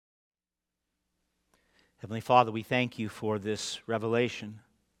Heavenly Father, we thank you for this revelation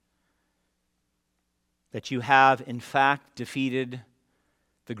that you have, in fact, defeated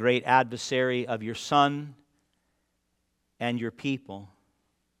the great adversary of your Son and your people.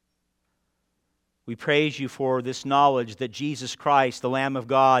 We praise you for this knowledge that Jesus Christ, the Lamb of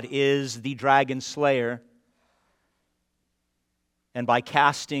God, is the dragon slayer. And by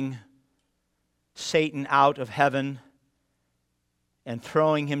casting Satan out of heaven and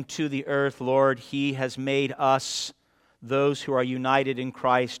throwing him to the earth, Lord, he has made us, those who are united in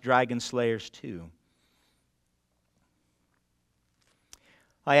Christ, dragon slayers too.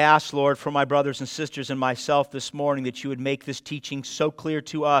 I ask, Lord, for my brothers and sisters and myself this morning that you would make this teaching so clear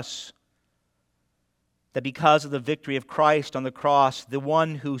to us that because of the victory of Christ on the cross, the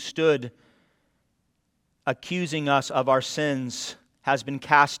one who stood accusing us of our sins has been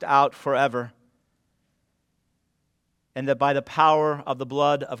cast out forever, and that by the power of the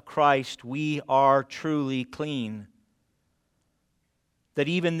blood of Christ we are truly clean. That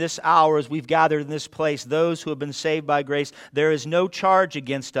even this hour, as we've gathered in this place, those who have been saved by grace, there is no charge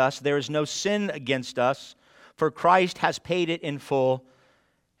against us, there is no sin against us, for Christ has paid it in full,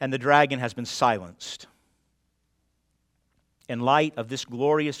 and the dragon has been silenced. In light of this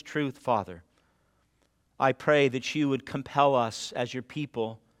glorious truth, Father, I pray that you would compel us as your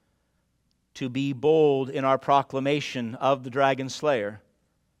people to be bold in our proclamation of the dragon slayer.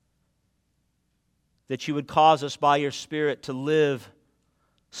 That you would cause us by your Spirit to live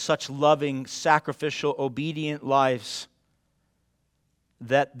such loving, sacrificial, obedient lives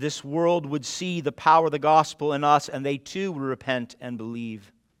that this world would see the power of the gospel in us and they too would repent and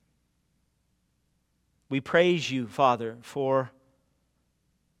believe. We praise you, Father, for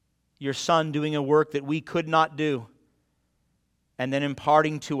your Son doing a work that we could not do and then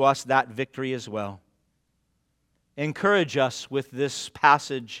imparting to us that victory as well. Encourage us with this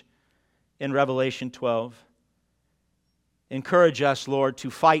passage in Revelation 12. Encourage us, Lord,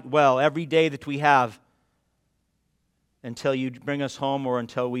 to fight well every day that we have until you bring us home or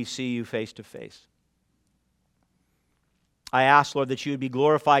until we see you face to face. I ask, Lord, that you would be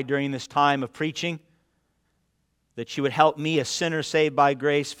glorified during this time of preaching, that you would help me, a sinner saved by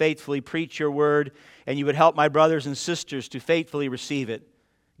grace, faithfully preach your word, and you would help my brothers and sisters to faithfully receive it.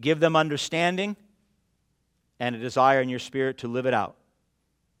 Give them understanding and a desire in your Spirit to live it out.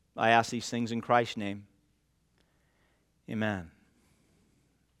 I ask these things in Christ's name. Amen.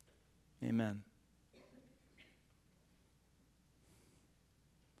 Amen.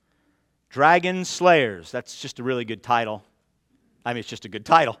 Dragon Slayers. That's just a really good title. I mean, it's just a good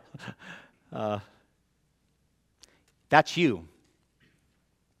title. That's you.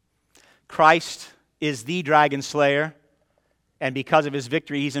 Christ is the dragon slayer, and because of his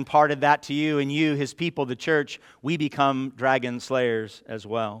victory, he's imparted that to you, and you, his people, the church, we become dragon slayers as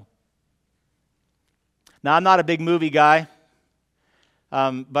well. Now, I'm not a big movie guy,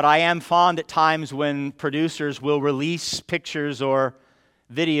 but I am fond at times when producers will release pictures or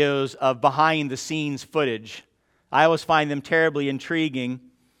videos of behind-the-scenes footage. I always find them terribly intriguing.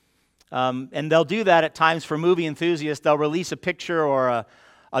 And they'll do that at times for movie enthusiasts. They'll release a picture or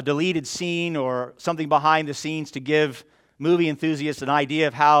a deleted scene or something behind the scenes to give movie enthusiasts an idea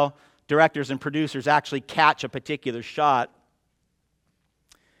of how directors and producers actually catch a particular shot.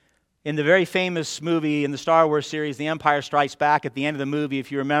 In the very famous movie in the Star Wars series, The Empire Strikes Back, at the end of the movie,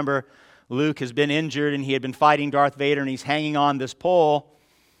 if you remember, Luke has been injured and he had been fighting Darth Vader and he's hanging on this pole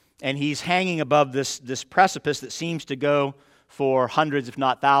and he's hanging above this precipice that seems to go for hundreds, if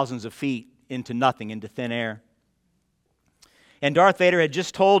not thousands of feet into nothing, into thin air. And Darth Vader had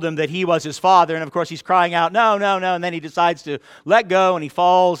just told him that he was his father, and of course he's crying out, no, no, no, and then he decides to let go, and he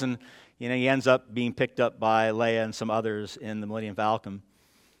falls, and he ends up being picked up by Leia and some others in the Millennium Falcon.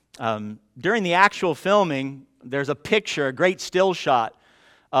 During the actual filming, there's a picture, a great still shot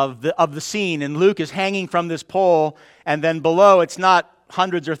of the scene, and Luke is hanging from this pole, and then below, it's not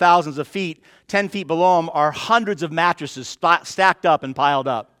hundreds or thousands of feet, 10 feet below him are hundreds of mattresses stacked up and piled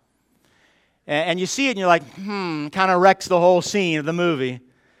up. And you see it and you're like, kind of wrecks the whole scene of the movie.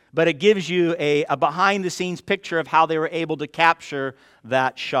 But it gives you a behind-the-scenes picture of how they were able to capture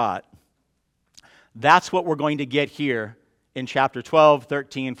that shot. That's what we're going to get here in chapter 12,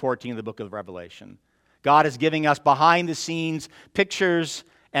 13, 14 of the book of Revelation. God is giving us behind-the-scenes pictures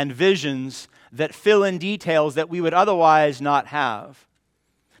and visions that fill in details that we would otherwise not have.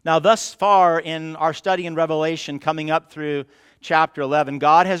 Now, thus far in our study in Revelation, coming up through chapter 11,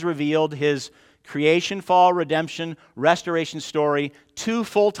 God has revealed His creation, fall, redemption, restoration story 2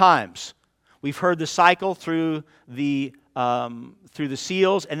 full times. We've heard the cycle through the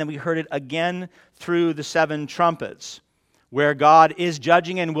seals, and then we heard it again through the 7 trumpets, where God is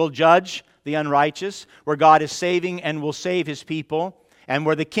judging and will judge the unrighteous, where God is saving and will save his people, and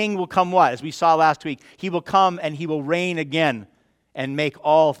where the king will come what? As we saw last week, he will come and he will reign again and make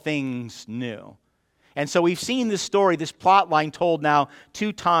all things new. And so we've seen this story, this plot line told now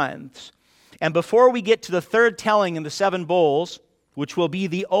 2 times. And before we get to the third telling in the 7 bowls, which will be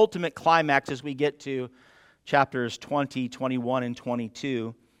the ultimate climax as we get to chapters 20, 21, and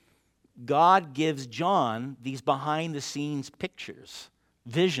 22, God gives John these behind-the-scenes pictures,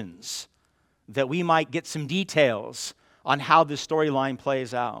 visions, that we might get some details on how this storyline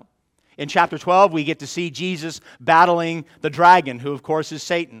plays out. In chapter 12, we get to see Jesus battling the dragon, who of course is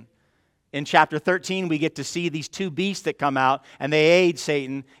Satan. In chapter 13, we get to see these 2 beasts that come out, and they aid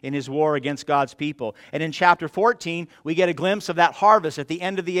Satan in his war against God's people. And in chapter 14, we get a glimpse of that harvest at the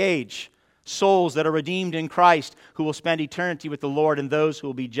end of the age. Souls that are redeemed in Christ who will spend eternity with the Lord, and those who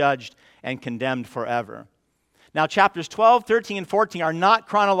will be judged and condemned forever. Now, chapters 12, 13, and 14 are not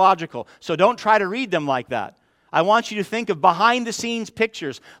chronological, so don't try to read them like that. I want you to think of behind-the-scenes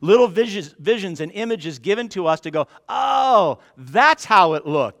pictures, little visions and images given to us to go, oh, that's how it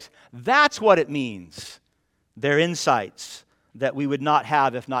looked. That's what it means. They're insights that we would not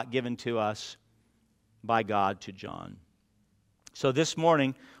have if not given to us by God to John. So this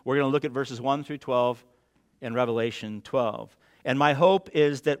morning, we're going to look at verses 1 through 12 in Revelation 12. And my hope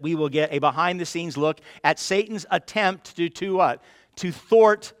is that we will get a behind-the-scenes look at Satan's attempt to do what? To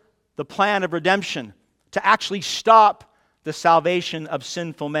thwart the plan of redemption, to actually stop the salvation of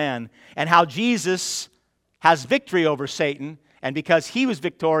sinful man, and how Jesus has victory over Satan, and because he was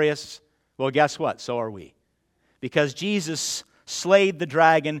victorious, well, guess what? So are we. Because Jesus slayed the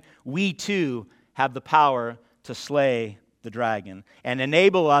dragon, we too have the power to slay the dragon and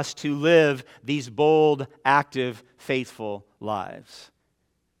enable us to live these bold, active, faithful lives.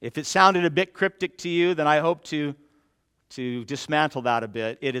 If it sounded a bit cryptic to you, then I hope to dismantle that a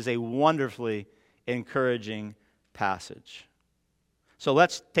bit. It is a wonderfully encouraging passage. So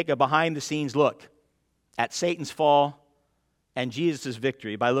let's take a behind-the-scenes look at Satan's fall and Jesus'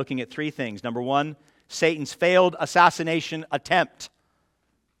 victory by looking at 3 things. Number 1, Satan's failed assassination attempt.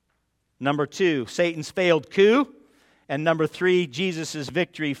 Number 2, Satan's failed coup. And number 3, Jesus'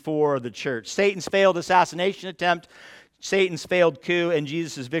 victory for the church. Satan's failed assassination attempt, Satan's failed coup, and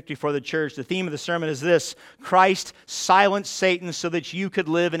Jesus' victory for the church. The theme of the sermon is this: Christ silenced Satan so that you could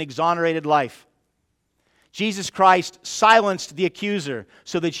live an exonerated life. Jesus Christ silenced the accuser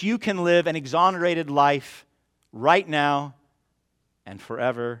so that you can live an exonerated life right now and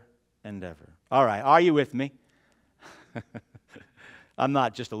forever and ever. All right, are you with me? I'm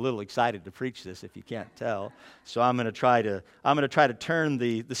not just a little excited to preach this, if you can't tell. So I'm going to try to turn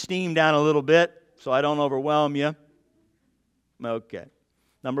the steam down a little bit so I don't overwhelm you. Okay.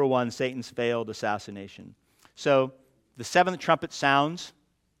 Number 1, Satan's failed assassination. So the 7th trumpet sounds.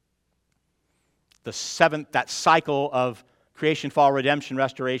 The 7th, that cycle of creation, fall, redemption,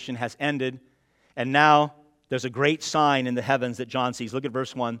 restoration has ended. And now there's a great sign in the heavens that John sees. Look at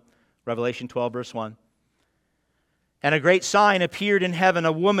verse 1, Revelation 12, verse 1. And a great sign appeared in heaven,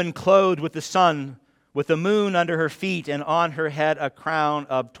 a woman clothed with the sun, with the moon under her feet, and on her head a crown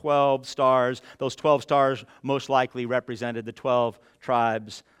of 12 stars. Those 12 stars most likely represented the 12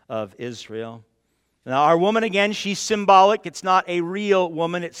 tribes of Israel. Now, our woman, again, she's symbolic. It's not a real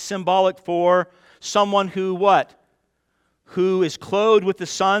woman. It's symbolic for someone who what? Who is clothed with the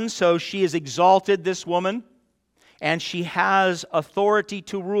sun, so she is exalted, this woman. And she has authority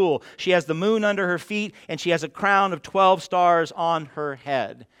to rule. She has the moon under her feet, and she has a crown of 12 stars on her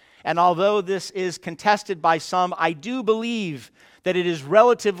head. And although this is contested by some, I do believe that it is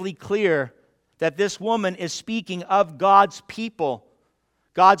relatively clear that this woman is speaking of God's people.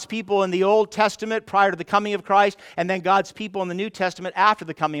 God's people in the Old Testament prior to the coming of Christ, and then God's people in the New Testament after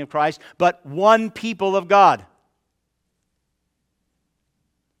the coming of Christ, but one people of God.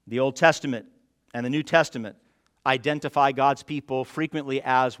 The Old Testament and the New Testament identify God's people frequently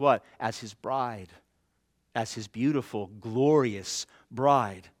as what? As His bride. As His beautiful, glorious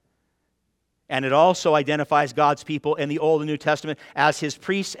bride. And it also identifies God's people in the Old and New Testament as His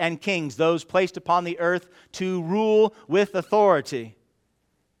priests and kings, those placed upon the earth to rule with authority.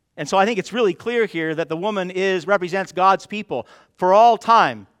 And so I think it's really clear here that the woman represents God's people for all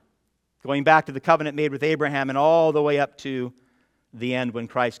time, going back to the covenant made with Abraham and all the way up to the end when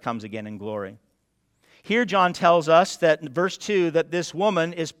Christ comes again in glory. Here John tells us that in verse 2 that this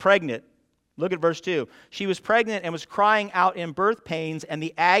woman is pregnant. Look at verse 2. She was pregnant and was crying out in birth pains and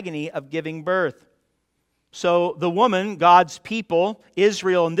the agony of giving birth. So the woman, God's people,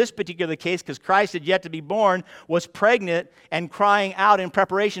 Israel in this particular case, because Christ had yet to be born, was pregnant and crying out in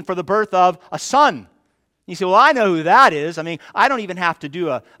preparation for the birth of a son. You say, well, I know who that is. I mean, I don't even have to do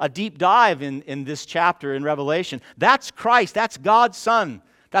a deep dive in this chapter in Revelation. That's Christ. That's God's Son.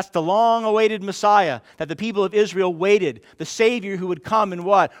 That's the long-awaited Messiah that the people of Israel waited. The Savior who would come and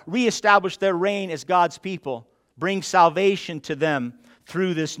what? Reestablish their reign as God's people. Bring salvation to them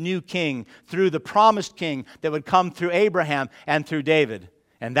through this new king, through the promised king that would come through Abraham and through David.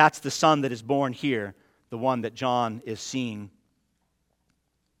 And that's the Son that is born here, the one that John is seeing.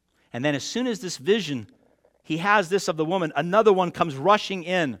 And then as soon as this vision, he has this of the woman, another one comes rushing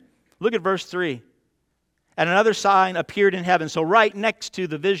in. Look at verse 3. And another sign appeared in heaven. So right next to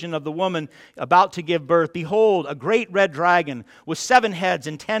the vision of the woman about to give birth, behold, a great red dragon with 7 heads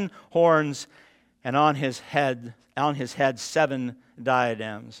and 10 horns, and on his head 7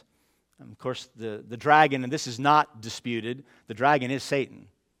 diadems. And of course, the dragon, and this is not disputed, the dragon is Satan.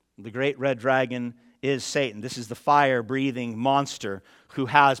 The great red dragon is Satan. This is the fire-breathing monster who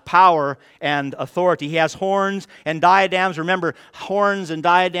has power and authority. He has horns and diadems. Remember, horns and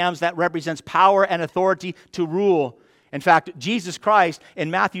diadems, that represents power and authority to rule. In fact, Jesus Christ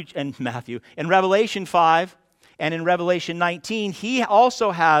in Revelation 5 and in Revelation 19, he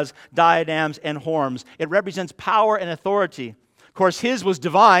also has diadems and horns. It represents power and authority. Of course, his was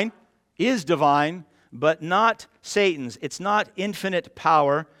divine, is divine, but not Satan's. It's not infinite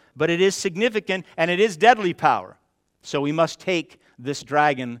power, but it is significant and it is deadly power. So we must take this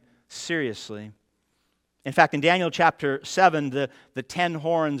dragon seriously. In fact, in Daniel chapter 7, the 10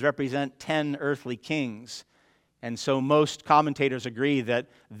 horns represent 10 earthly kings. And so most commentators agree that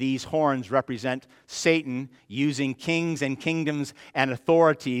these horns represent Satan using kings and kingdoms and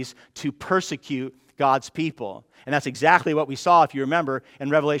authorities to persecute God's people. And that's exactly what we saw, if you remember, in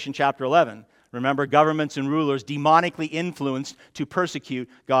Revelation chapter 11. Remember, governments and rulers demonically influenced to persecute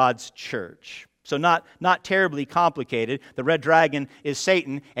God's church. So not terribly complicated. The red dragon is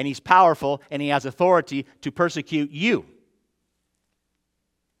Satan, and he's powerful, and he has authority to persecute you.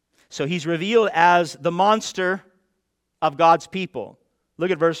 So he's revealed as the monster of God's people.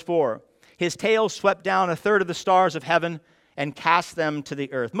 Look at verse 4. His tail swept down 1/3 of the stars of heaven and cast them to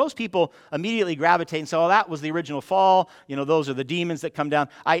the earth. Most people immediately gravitate and say, oh, that was the original fall. You know, those are the demons that come down.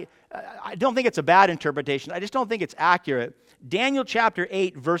 I don't think it's a bad interpretation. I just don't think it's accurate. Daniel chapter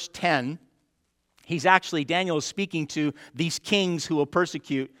 8, verse 10, Daniel is speaking to these kings who will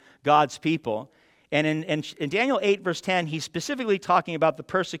persecute God's people. And in Daniel 8, verse 10, he's specifically talking about the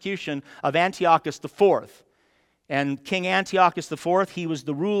persecution of Antiochus IV. And King Antiochus IV, he was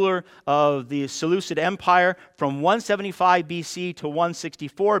the ruler of the Seleucid Empire from 175 BC to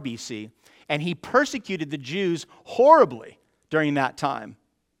 164 BC. And he persecuted the Jews horribly during that time.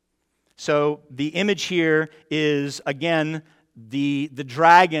 So the image here is, again, the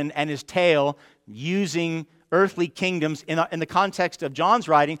dragon and his tail using earthly kingdoms. In the context of John's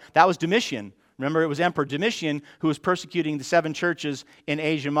writing, that was Domitian. Remember, it was Emperor Domitian who was persecuting the 7 churches in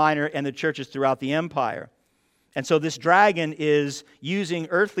Asia Minor and the churches throughout the empire. And so this dragon is using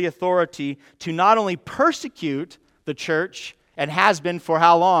earthly authority to not only persecute the church, and has been for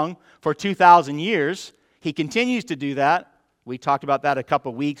how long? For 2,000 years. He continues to do that. We talked about that a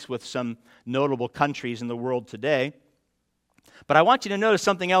couple weeks with some notable countries in the world today. But I want you to notice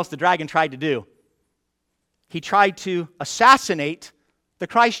something else the dragon tried to do. He tried to assassinate the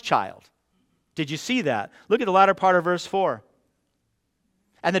Christ child. Did you see that? Look at the latter part of verse 4.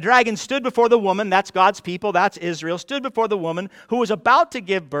 And the dragon stood before the woman, that's God's people, that's Israel, stood before the woman who was about to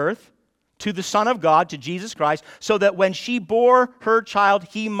give birth to the Son of God, to Jesus Christ, so that when she bore her child,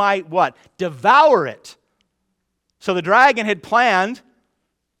 he might what? Devour it. So the dragon had planned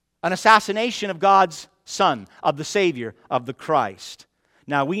an assassination of God's Son, of the Savior, of the Christ.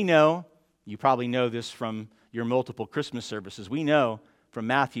 Now we know, you probably know this from your multiple Christmas services, we know from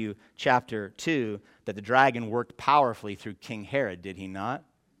Matthew chapter 2 that the dragon worked powerfully through King Herod, did he not?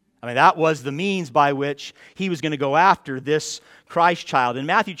 I mean, that was the means by which he was going to go after this Christ child. In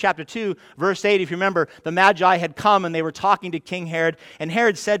Matthew chapter 2, verse 8, if you remember, the Magi had come and they were talking to King Herod, and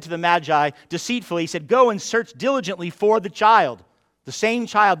Herod said to the Magi deceitfully, he said, go and search diligently for the child. The same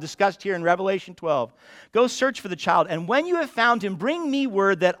child discussed here in Revelation 12. Go search for the child, and when you have found him, bring me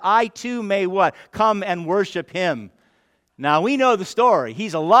word that I too may what? Come and worship him. Now, we know the story.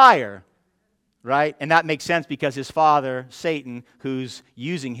 He's a liar. Right? And that makes sense because his father, Satan, who's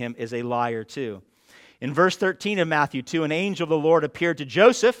using him, is a liar too. In verse 13 of Matthew 2, an angel of the Lord appeared to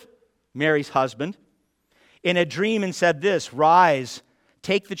Joseph, Mary's husband, in a dream and said this, rise,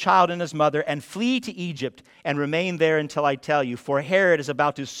 take the child and his mother and flee to Egypt and remain there until I tell you, for Herod is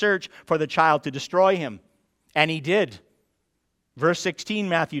about to search for the child to destroy him. And he did. Verse 16,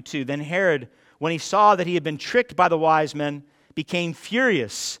 Matthew 2, then Herod, when he saw that he had been tricked by the wise men, became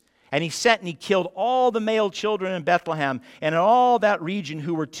furious And he sent and he killed all the male children in Bethlehem and in all that region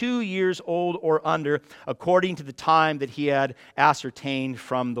who were 2 years old or under, according to the time that he had ascertained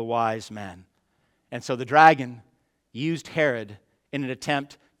from the wise men. And so the dragon used Herod in an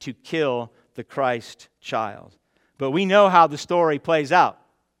attempt to kill the Christ child. But we know how the story plays out.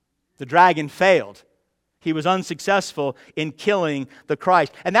 The dragon failed. He was unsuccessful in killing the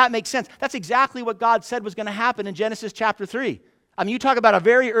Christ. And that makes sense. That's exactly what God said was going to happen in Genesis chapter 3. I mean, you talk about a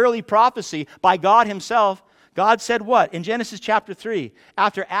very early prophecy by God himself. God said what? In Genesis chapter 3,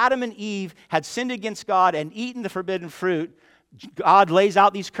 after Adam and Eve had sinned against God and eaten the forbidden fruit, God lays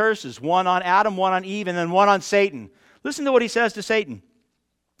out these curses, one on Adam, one on Eve, and then one on Satan. Listen to what he says to Satan.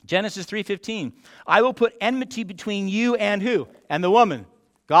 Genesis 3:15, I will put enmity between you and who? And the woman,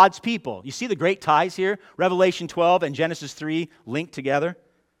 God's people. You see the great ties here? Revelation 12 and Genesis 3 linked together.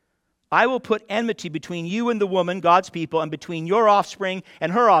 I will put enmity between you and the woman, God's people, and between your offspring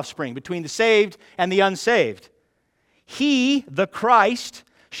and her offspring, between the saved and the unsaved. He, the Christ,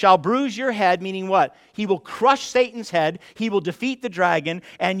 shall bruise your head, meaning what? He will crush Satan's head, he will defeat the dragon,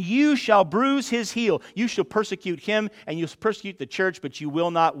 and you shall bruise his heel. You shall persecute him, and you shall persecute the church, but you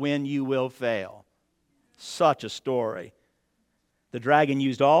will not win, you will fail. Such a story. The dragon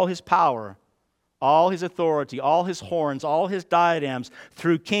used all his power, all his authority, all his horns, all his diadems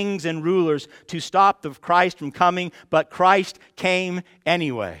through kings and rulers to stop the Christ from coming, but Christ came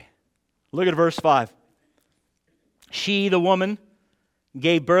anyway. Look at verse 5. She, the woman,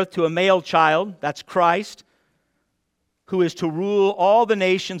 gave birth to a male child, that's Christ, who is to rule all the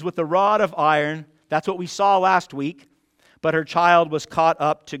nations with a rod of iron. That's what we saw last week. But her child was caught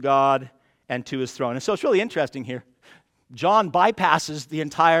up to God and to his throne. And so it's really interesting here. John bypasses the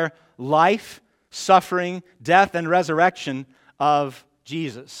entire life, suffering, death, and resurrection of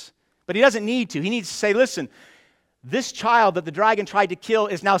Jesus. But he doesn't need to. He needs to say, listen, this child that the dragon tried to kill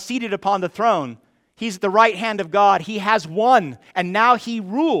is now seated upon the throne. He's at the right hand of God. He has won, and now he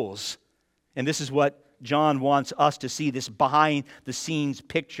rules. And this is what John wants us to see, this behind-the-scenes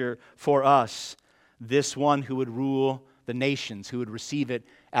picture for us. This one who would rule the nations, who would receive it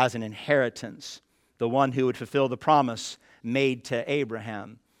as an inheritance. The one who would fulfill the promise made to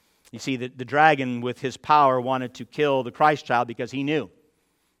Abraham. You see, the dragon with his power wanted to kill the Christ child because he knew.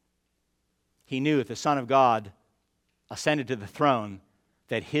 He knew if the Son of God ascended to the throne,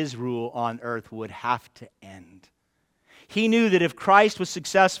 that his rule on earth would have to end. He knew that if Christ was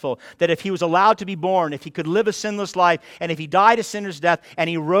successful, that if he was allowed to be born, if he could live a sinless life, and if he died a sinner's death, and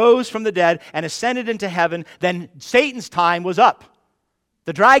he rose from the dead and ascended into heaven, then Satan's time was up.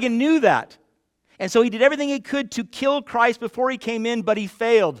 The dragon knew that. And so he did everything he could to kill Christ before he came in, but he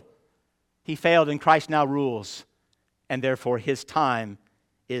failed. He failed, and Christ now rules, and therefore his time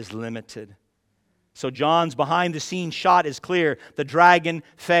is limited. So John's behind-the-scenes shot is clear. The dragon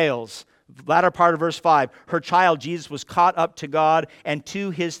fails. Latter part of verse 5, her child Jesus was caught up to God and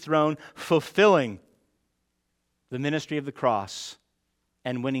to his throne, fulfilling the ministry of the cross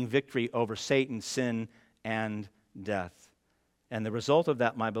and winning victory over Satan, sin, and death. And the result of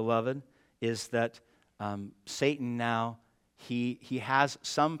that, my beloved, is that Satan now, he has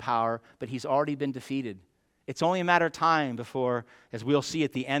some power, but he's already been defeated. It's only a matter of time before, as we'll see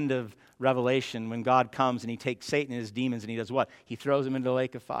at the end of Revelation, when God comes and he takes Satan and his demons and he does what? He throws them into the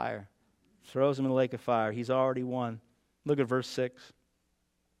lake of fire. Throws them in the lake of fire. He's already won. Look at verse 6.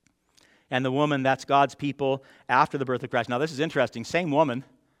 And the woman, that's God's people after the birth of Christ. Now this is interesting. Same woman,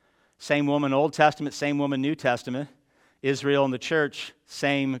 Old Testament, same woman, New Testament. Israel and the church,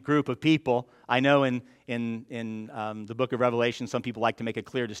 same group of people. I know in the book of Revelation, some people like to make a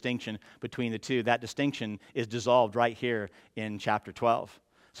clear distinction between the two. That distinction is dissolved right here in chapter 12.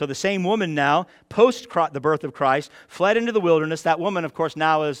 So the same woman now, post the birth of Christ, fled into the wilderness. That woman, of course,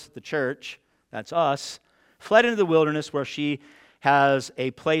 now is the church. That's us. Fled into the wilderness where she has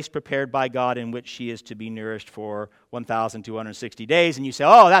a place prepared by God in which she is to be nourished for 1,260 days. And you say,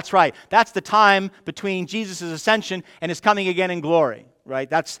 oh, that's right. That's the time between Jesus' ascension and his coming again in glory, right?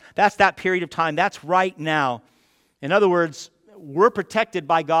 That's that period of time. That's right now. In other words, we're protected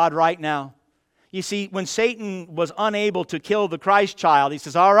by God right now. You see, when Satan was unable to kill the Christ child, he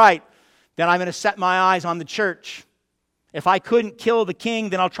says, all right, then I'm going to set my eyes on the church. If I couldn't kill the king,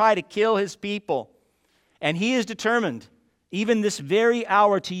 then I'll try to kill his people. And he is determined, even this very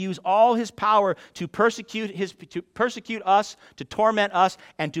hour, to use all his power to persecute us, to torment us,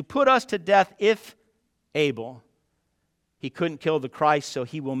 and to put us to death if able. He couldn't kill the Christ, so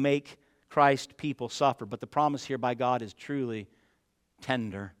he will make Christ people suffer. But the promise here by God is truly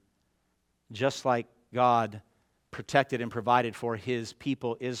tender. Just like God protected and provided for his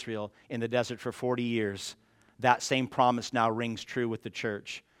people Israel in the desert for 40 years, that same promise now rings true with the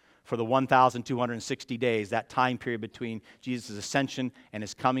church. for the 1,260 days, that time period between Jesus' ascension and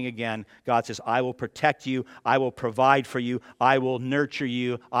his coming again. God says, I will protect you, I will provide for you, I will nurture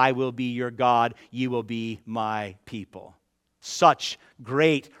you, I will be your God, you will be my people. Such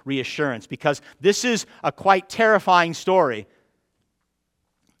great reassurance, because this is a quite terrifying story.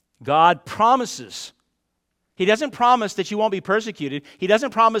 God promises. He doesn't promise that you won't be persecuted. He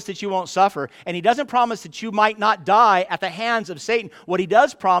doesn't promise that you won't suffer. And he doesn't promise that you might not die at the hands of Satan. What he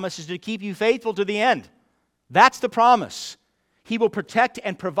does promise is to keep you faithful to the end. That's the promise. He will protect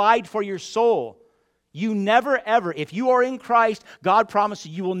and provide for your soul. You never ever, if you are in Christ, God promises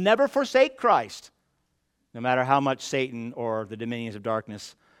you will never forsake Christ, no matter how much Satan or the dominions of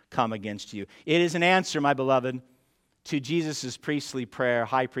darkness come against you. It is an answer, my beloved, to Jesus' priestly prayer,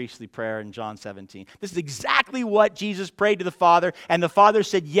 high priestly prayer in John 17. This is exactly what Jesus prayed to the Father, and the Father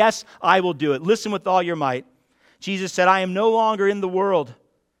said, yes, I will do it. Listen with all your might. Jesus said, I am no longer in the world,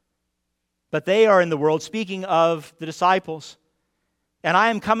 but they are in the world, speaking of the disciples. And I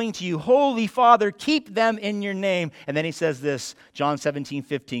am coming to you. Holy Father, keep them in your name. And then he says this, John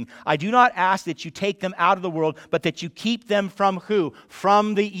 17:15. I do not ask that you take them out of the world, but that you keep them from who?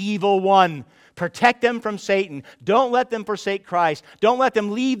 From the evil one. Protect them from Satan. Don't let them forsake Christ. Don't let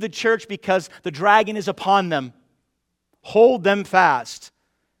them leave the church because the dragon is upon them. Hold them fast.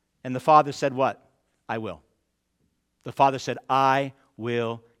 And the Father said what? I will. The Father said, I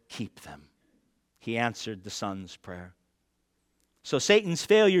will keep them. He answered the Son's prayer. So Satan's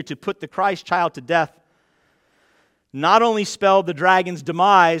failure to put the Christ child to death not only spelled the dragon's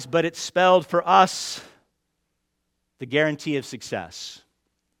demise, but it spelled for us the guarantee of success.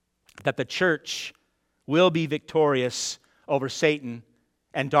 That the church will be victorious over Satan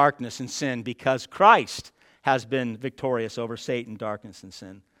and darkness and sin because Christ has been victorious over Satan, darkness, and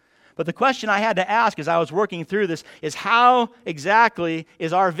sin. But the question I had to ask as I was working through this is, how exactly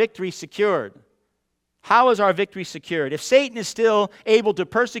is our victory secured? How is our victory secured? If Satan is still able to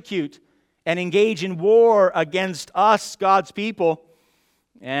persecute and engage in war against us, God's people,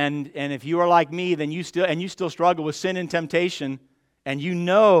 and if you are like me, then you still struggle with sin and temptation, and you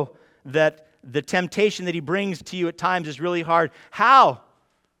know that the temptation that he brings to you at times is really hard. How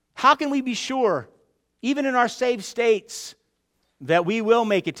can we be sure, even in our saved states, that we will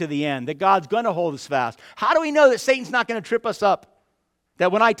make it to the end, that God's going to hold us fast? How do we know that Satan's not going to trip us up?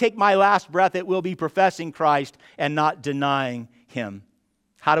 That when I take my last breath, it will be professing Christ and not denying him?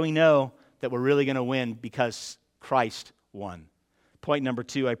 How do we know that we're really going to win because Christ won? Point number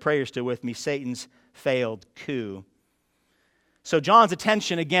 2, I pray you're still with me, Satan's failed coup. So John's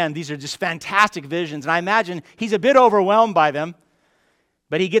attention, again, these are just fantastic visions, and I imagine he's a bit overwhelmed by them,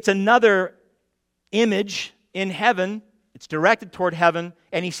 but he gets another image in heaven. It's directed toward heaven,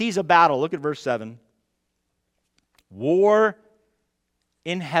 and he sees a battle. Look at verse 7. War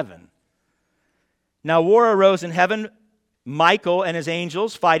in heaven. Now war arose in heaven, Michael and his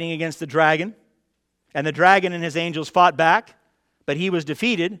angels fighting against the dragon, and the dragon and his angels fought back, but he was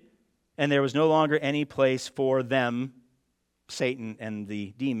defeated, and there was no longer any place for them, Satan and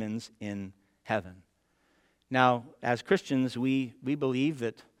the demons, in heaven. Now, as Christians, we believe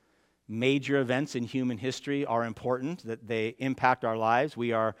that major events in human history are important, that they impact our lives.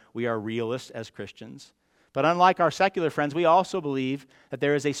 We are realists as Christians. But unlike our secular friends, we also believe that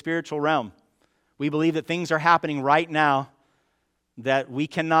there is a spiritual realm. We believe that things are happening right now that we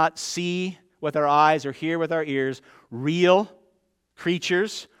cannot see with our eyes or hear with our ears. Real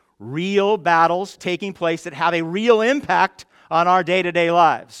creatures, real battles taking place that have a real impact on our day-to-day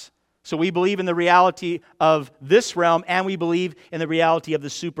lives. So we believe in the reality of this realm, and we believe in the reality of the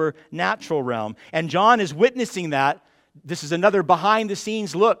supernatural realm. And John is witnessing that. This is another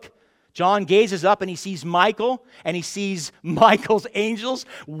behind-the-scenes look. John gazes up and he sees Michael, and he sees Michael's angels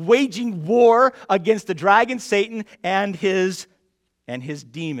waging war against the dragon, Satan, and his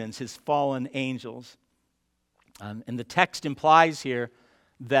demons, his fallen angels. And the text implies here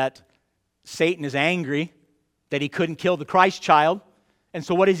that Satan is angry that he couldn't kill the Christ child. And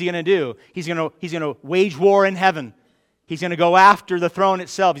so what is he going to do? He's going to wage war in heaven. He's going to go after the throne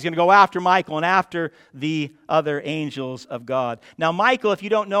itself. He's going to go after Michael and after the other angels of God. Now Michael, if you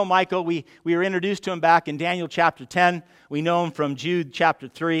don't know Michael, we were introduced to him back in Daniel chapter 10. We know him from Jude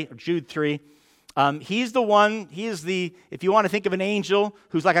 3. He's the one, if you want to think of an angel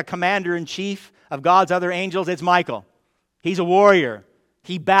who's like a commander-in-chief of God's other angels, it's Michael. He's a warrior.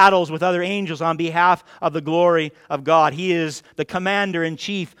 He battles with other angels on behalf of the glory of God. He is the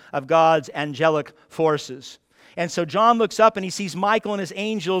commander-in-chief of God's angelic forces. And so John looks up and he sees Michael and his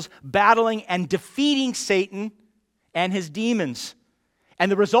angels battling and defeating Satan and his demons.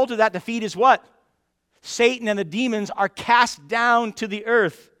 And the result of that defeat is what? Satan and the demons are cast down to the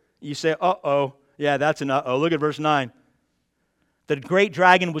earth. You say, uh-oh. Yeah, that's an uh-oh. Look at verse 9. The great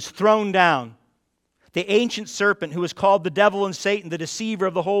dragon was thrown down, the ancient serpent who was called the devil and Satan, the deceiver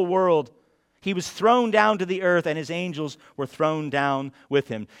of the whole world. He was thrown down to the earth, and his angels were thrown down with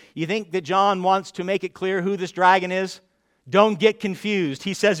him. You think that John wants to make it clear who this dragon is? Don't get confused.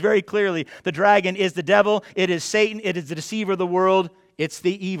 He says very clearly, the dragon is the devil, it is Satan, it is the deceiver of the world, it's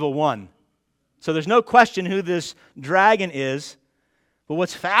the evil one. So there's no question who this dragon is. But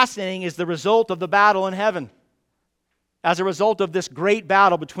what's fascinating is the result of the battle in heaven. As a result of this great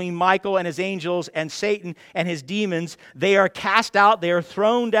battle between Michael and his angels and Satan and his demons, they are cast out, they are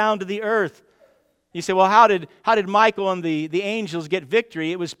thrown down to the earth. You say, well, how did Michael and the angels get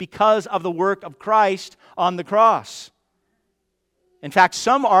victory? It was because of the work of Christ on the cross. In fact,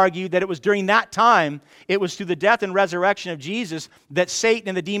 some argue that it was during that time, it was through the death and resurrection of Jesus, that Satan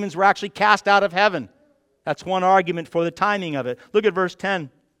and the demons were actually cast out of heaven. That's one argument for the timing of it. Look at verse 10.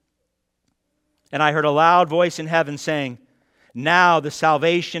 And I heard a loud voice in heaven saying, now the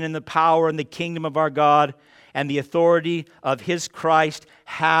salvation and the power and the kingdom of our God and the authority of his Christ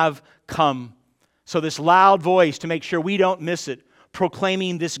have come. So this loud voice, to make sure we don't miss it,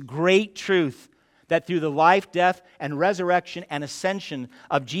 proclaiming this great truth, that through the life, death, and resurrection and ascension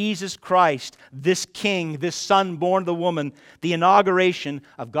of Jesus Christ, this King, this Son born of the woman, the inauguration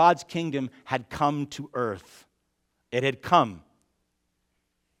of God's kingdom had come to earth. It had come.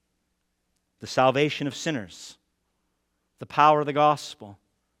 The salvation of sinners, the power of the gospel,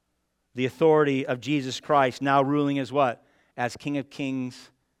 the authority of Jesus Christ, now ruling as what? As King of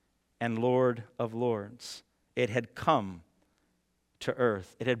kings and Lord of lords. It had come to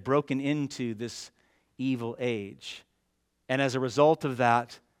earth. It had broken into this evil age. And as a result of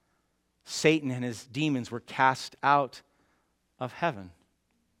that, Satan and his demons were cast out of heaven.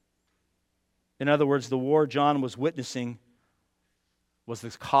 In other words, the war John was witnessing was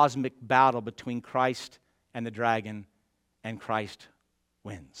this cosmic battle between Christ and the dragon, and Christ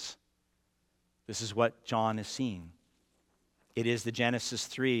wins. This is what John is seeing. It is the Genesis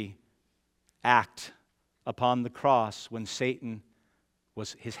 3 act upon the cross when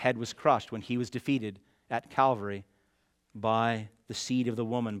his head was crushed, when he was defeated at Calvary by the seed of the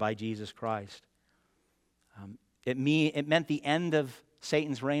woman, by Jesus Christ. It meant the end of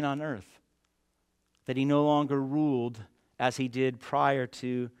Satan's reign on earth, that he no longer ruled as he did prior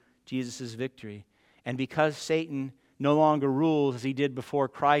to Jesus' victory. And because Satan no longer rules as he did before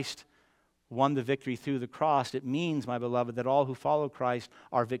Christ won the victory through the cross, it means, my beloved, that all who follow Christ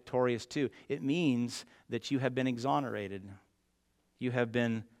are victorious too. It means that you have been exonerated. You have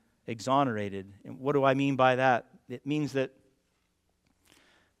been exonerated. And what do I mean by that? It means that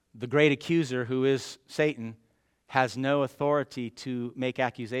the great accuser, who is Satan, has no authority to make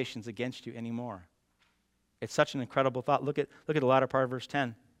accusations against you anymore. It's such an incredible thought. Look at the latter part of verse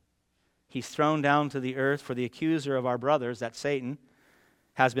 10. He's thrown down to the earth, for the accuser of our brothers, that's Satan,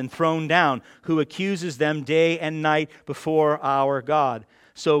 has been thrown down, who accuses them day and night before our God.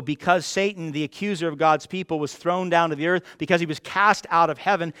 So because Satan, the accuser of God's people, was thrown down to the earth, because he was cast out of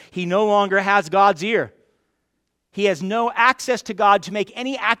heaven, he no longer has God's ear. He has no access to God to make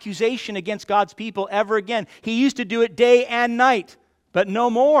any accusation against God's people ever again. He used to do it day and night, but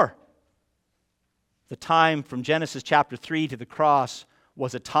no more. The time from Genesis chapter 3 to the cross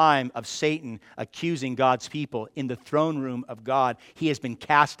was a time of Satan accusing God's people in the throne room of God. He has been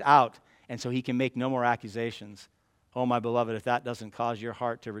cast out, and so he can make no more accusations. Oh, my beloved, if that doesn't cause your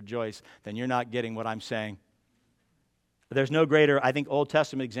heart to rejoice, then you're not getting what I'm saying. There's no greater, I think, Old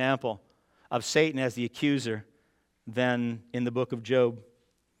Testament example of Satan as the accuser than in the book of Job.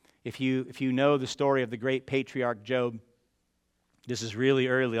 If you know the story of the great patriarch Job, this is really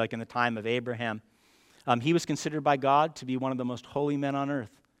early, like in the time of Abraham. He was considered by God to be one of the most holy men on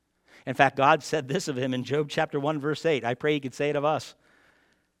earth. In fact, God said this of him in Job chapter 1, verse 8. I pray he could say it of us.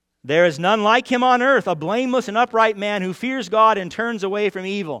 There is none like him on earth, a blameless and upright man who fears God and turns away from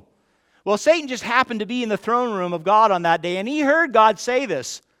evil. Well, Satan just happened to be in the throne room of God on that day, and he heard God say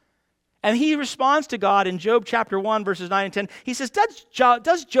this. And he responds to God in Job chapter 1, verses 9 and 10. He says,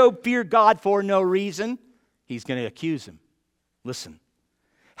 does Job fear God for no reason? He's going to accuse him. Listen.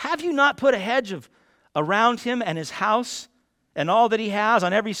 Have you not put a hedge around him and his house and all that he has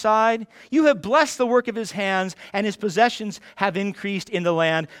on every side? You have blessed the work of his hands, and his possessions have increased in the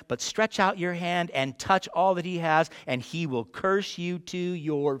land. But stretch out your hand and touch all that he has, and he will curse you to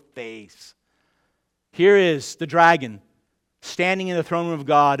your face. Here is the dragon standing in the throne room of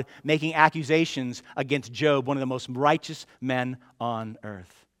God, making accusations against Job, one of the most righteous men on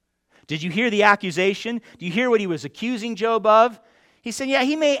earth. Did you hear the accusation? Do you hear what he was accusing Job of? He said, yeah,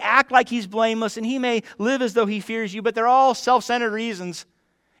 he may act like he's blameless and he may live as though he fears you, but they're all self-centered reasons.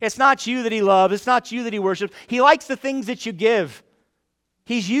 It's not you that he loves. It's not you that he worships. He likes the things that you give.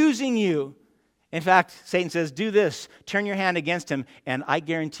 He's using you. In fact, Satan says, do this. Turn your hand against him, and I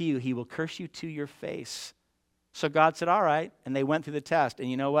guarantee you he will curse you to your face. So God said, all right. And they went through the test. And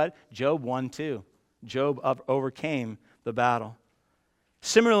you know what? Job won too. Job overcame the battle.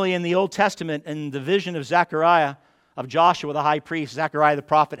 Similarly, in the Old Testament, in the vision of Zechariah, of Joshua the high priest, Zechariah the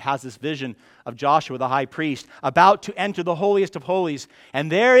prophet has this vision of Joshua the high priest about to enter the holiest of holies.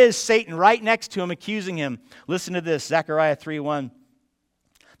 And there is Satan right next to him, accusing him. Listen to this, Zechariah 3:1.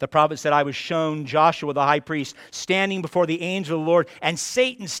 The prophet said, I was shown Joshua the high priest standing before the angel of the Lord, and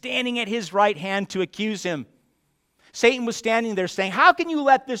Satan standing at his right hand to accuse him. Satan was standing there saying, how can you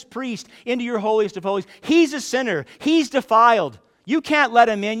let this priest into your holiest of holies? He's a sinner. He's defiled. You can't let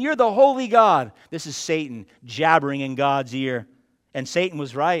him in. You're the holy God. This is Satan jabbering in God's ear. And Satan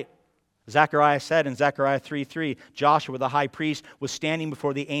was right. Zechariah said in Zechariah 3:3, Joshua the high priest was standing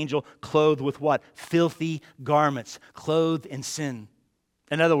before the angel clothed with what? Filthy garments, clothed in sin.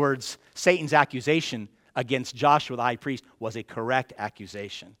 In other words, Satan's accusation against Joshua the high priest was a correct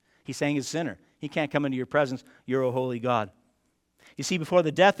accusation. He's saying he's a sinner. He can't come into your presence. You're a holy God. You see, before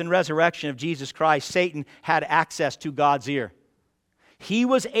the death and resurrection of Jesus Christ, Satan had access to God's ear. He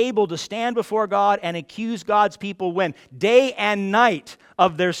was able to stand before God and accuse God's people when? Day and night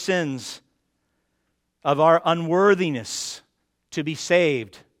of their sins, of our unworthiness to be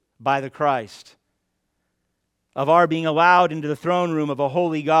saved by the Christ, of our being allowed into the throne room of a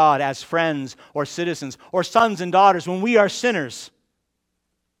holy God as friends or citizens or sons and daughters when we are sinners.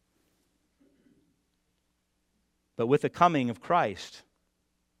 But with the coming of Christ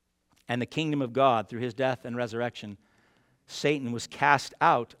and the kingdom of God through his death and resurrection, Satan was cast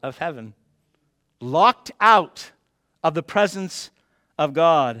out of heaven, locked out of the presence of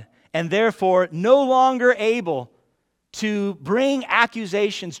God, and therefore no longer able to bring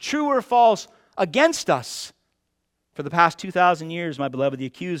accusations, true or false, against us. For the past 2,000 years, my beloved, the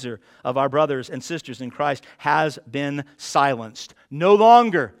accuser of our brothers and sisters in Christ has been silenced. No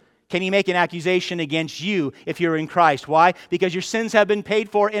longer can he make an accusation against you if you're in Christ. Why? Because your sins have been paid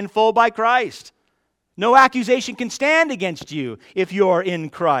for in full by Christ. No accusation can stand against you if you're in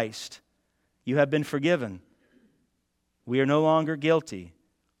Christ. You have been forgiven. We are no longer guilty.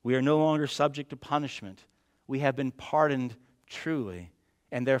 We are no longer subject to punishment. We have been pardoned truly,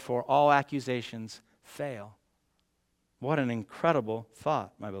 and therefore all accusations fail. What an incredible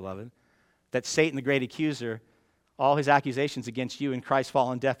thought, my beloved, that Satan, the great accuser, all his accusations against you in Christ fall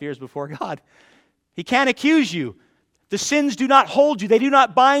on deaf ears before God. He can't accuse you. The sins do not hold you. They do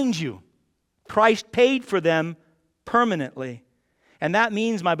not bind you. Christ paid for them permanently. And that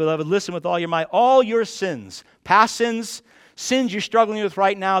means, my beloved, listen with all your might, all your sins, past sins, sins you're struggling with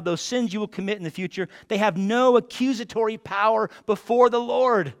right now, those sins you will commit in the future, they have no accusatory power before the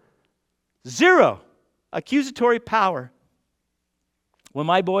Lord. Zero accusatory power. When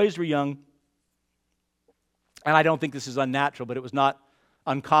my boys were young, and I don't think this is unnatural, but it was not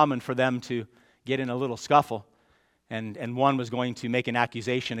uncommon for them to get in a little scuffle, and one was going to make an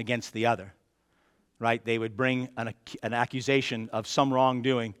accusation against the other. Right? They would bring an accusation of some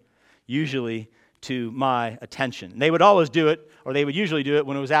wrongdoing, usually to my attention. They would always do it, or they would usually do it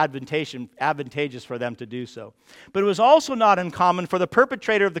when it was advantageous for them to do so. But it was also not uncommon for the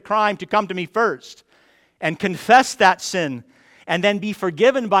perpetrator of the crime to come to me first and confess that sin, and then be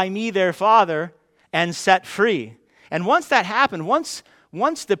forgiven by me, their father, and set free. And once that happened, once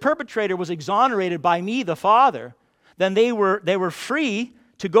the perpetrator was exonerated by me, the father, then they were free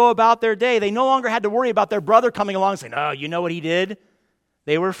to go about their day. They no longer had to worry about their brother coming along and saying, oh, you know what he did?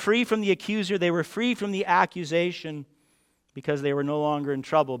 They were free from the accuser. They were free from the accusation because they were no longer in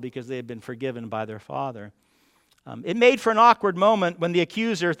trouble because they had been forgiven by their father. It made for an awkward moment when the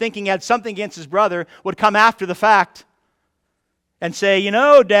accuser, thinking he had something against his brother, would come after the fact and say, you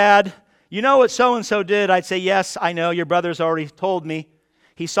know, Dad, you know what so-and-so did? I'd say, yes, I know. Your brother's already told me.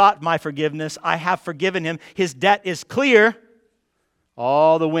 He sought my forgiveness. I have forgiven him. His debt is clear.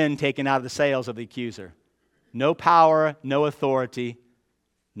 All the wind taken out of the sails of the accuser. No power, no authority,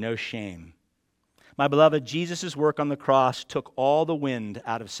 no shame. My beloved, Jesus' work on the cross took all the wind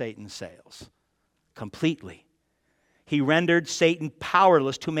out of Satan's sails. Completely. He rendered Satan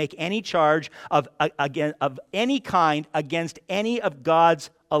powerless to make any charge of any kind against any of God's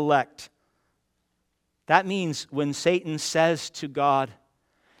elect. That means when Satan says to God,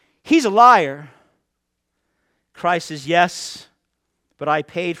 he's a liar, Christ says, yes, but I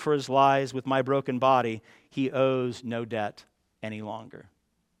paid for his lies with my broken body. He owes no debt any longer.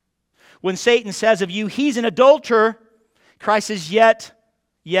 When Satan says of you, he's an adulterer, Christ says, yet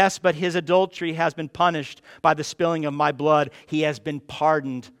Yes, but his adultery has been punished by the spilling of my blood. He has been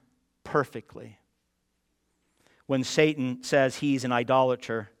pardoned perfectly. When Satan says he's an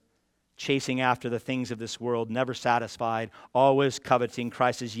idolater, chasing after the things of this world, never satisfied, always coveting,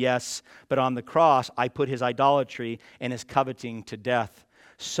 Christ says, yes, but on the cross I put his idolatry and his coveting to death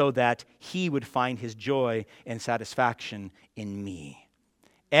so that he would find his joy and satisfaction in me.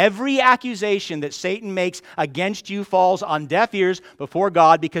 Every accusation that Satan makes against you falls on deaf ears before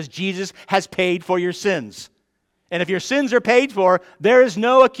God because Jesus has paid for your sins. And if your sins are paid for, there is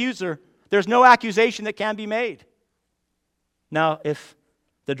no accuser. There's no accusation that can be made. Now, if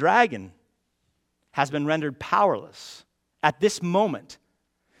the dragon has been rendered powerless at this moment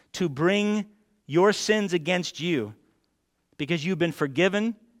to bring your sins against you because you've been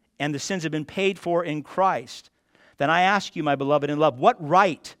forgiven and the sins have been paid for in Christ, then I ask you, my beloved in love, what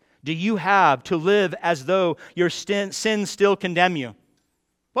right do you have to live as though your sins still condemn you?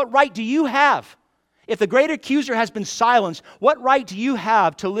 What right do you have? If the great accuser has been silenced, what right do you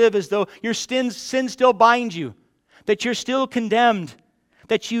have to live as though your sin still binds you? That you're still condemned?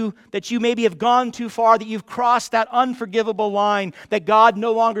 That you maybe have gone too far, that you've crossed that unforgivable line, that God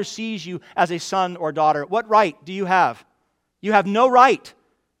no longer sees you as a son or daughter? What right do you have? You have no right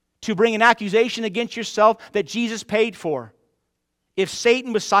to bring an accusation against yourself that Jesus paid for. If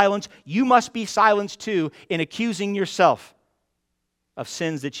Satan was silenced, you must be silenced too in accusing yourself of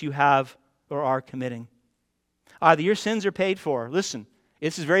sins that you have or are committing. Either your sins are paid for. Listen,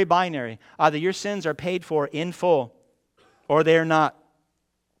 this is very binary. Either your sins are paid for in full or they are not.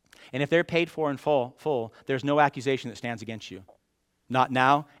 And if they're paid for in full, there's no accusation that stands against you. Not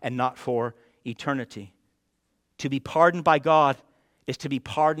now and not for eternity. To be pardoned by God is to be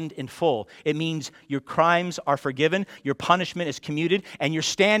pardoned in full. It means your crimes are forgiven, your punishment is commuted, and your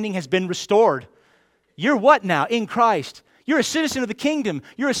standing has been restored. You're what now? In Christ. You're a citizen of the kingdom.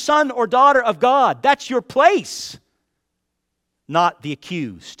 You're a son or daughter of God. That's your place. Not the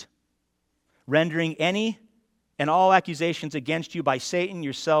accused. Rendering any and all accusations against you by Satan,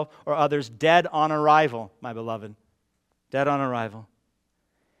 yourself, or others dead on arrival, my beloved. Dead on arrival.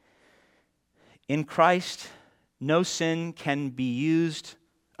 In Christ, no sin can be used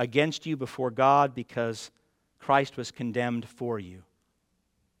against you before God because Christ was condemned for you.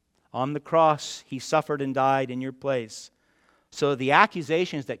 On the cross, he suffered and died in your place. So the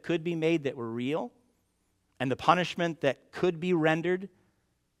accusations that could be made that were real, and the punishment that could be rendered,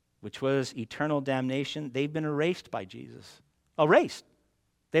 which was eternal damnation, they've been erased by Jesus. Erased.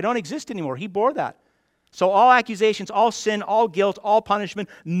 They don't exist anymore. He bore that. So all accusations, all sin, all guilt, all punishment,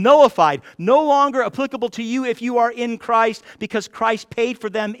 nullified, no longer applicable to you if you are in Christ because Christ paid for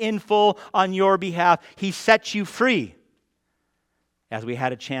them in full on your behalf. He sets you free, as we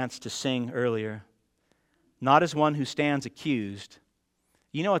had a chance to sing earlier. Not as one who stands accused.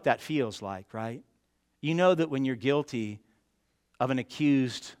 You know what that feels like, right? You know that when you're guilty of an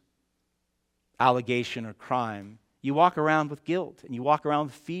accused allegation or crime, you walk around with guilt, and you walk around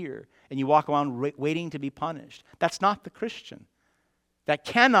with fear, and you walk around waiting to be punished. That's not the Christian. That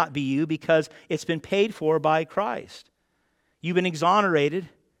cannot be you because it's been paid for by Christ. You've been exonerated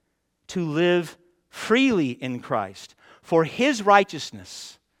to live freely in Christ for his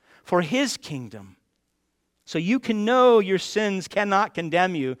righteousness, for his kingdom. So you can know your sins cannot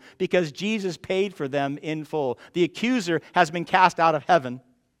condemn you because Jesus paid for them in full. The accuser has been cast out of heaven.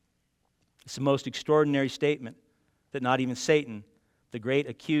 It's the most extraordinary statement that not even Satan, the great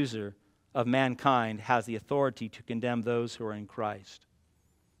accuser of mankind, has the authority to condemn those who are in Christ.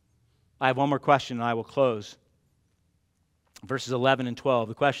 I have one more question and I will close. Verses 11 and 12.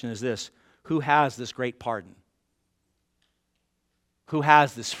 The question is this: who has this great pardon? Who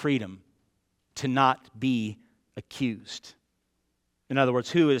has this freedom to not be accused? In other words,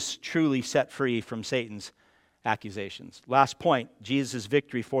 who is truly set free from Satan's accusations? Last point, Jesus'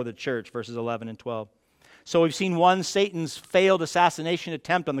 victory for the church, verses 11 and 12. So we've seen one, Satan's failed assassination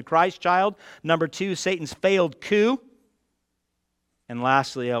attempt on the Christ child. Number two, Satan's failed coup. And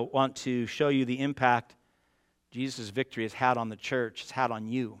lastly, I want to show you the impact Jesus' victory has had on the church, has had on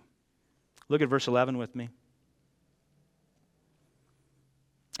you. Look at verse 11 with me.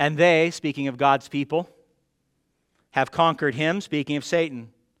 And they, speaking of God's people, have conquered him, speaking of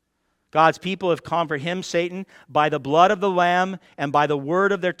Satan. God's people have conquered him, Satan, by the blood of the Lamb and by the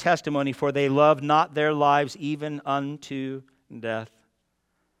word of their testimony, for they loved not their lives even unto death.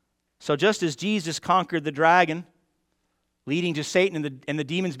 So just as Jesus conquered the dragon, leading to Satan and the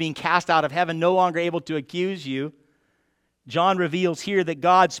demons being cast out of heaven, no longer able to accuse you, John reveals here that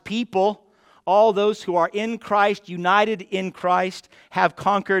God's people, all those who are in Christ, united in Christ, have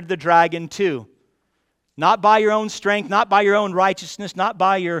conquered the dragon too. Not by your own strength, not by your own righteousness, not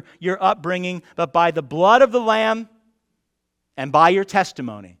by your upbringing, but by the blood of the Lamb and by your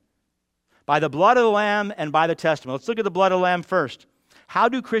testimony. By the blood of the Lamb and by the testimony. Let's look at the blood of the Lamb first. How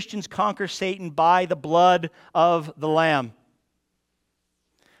do Christians conquer Satan? By the blood of the Lamb.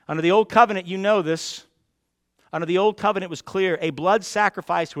 Under the Old Covenant, you know this. Under the Old Covenant, it was clear a blood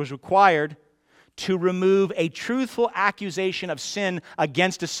sacrifice was required to remove a truthful accusation of sin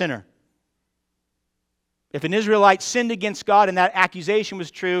against a sinner. If an Israelite sinned against God and that accusation was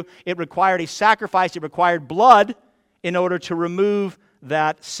true, it required a sacrifice, it required blood in order to remove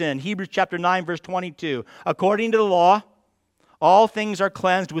that sin. Hebrews chapter 9, verse 22. According to the law, all things are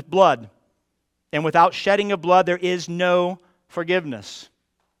cleansed with blood, and without shedding of blood there is no forgiveness.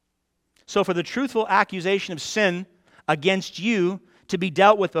 So for the truthful accusation of sin against you to be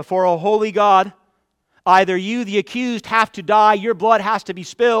dealt with before a holy God, either you, the accused, have to die, your blood has to be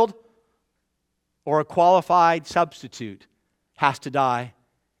spilled, or a qualified substitute has to die,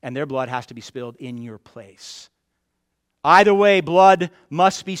 and their blood has to be spilled in your place. Either way, blood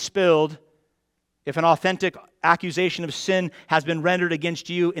must be spilled if an authentic accusation of sin has been rendered against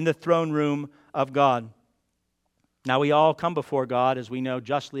you in the throne room of God. Now, we all come before God, as we know,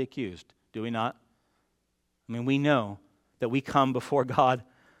 justly accused, do we not? I mean, we know that we come before God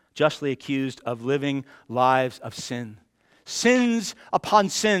justly accused of living lives of sin. Sins upon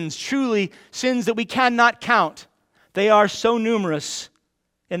sins, truly sins that we cannot count. They are so numerous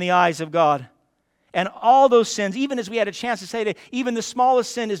in the eyes of God. And all those sins, even as we had a chance to say that even the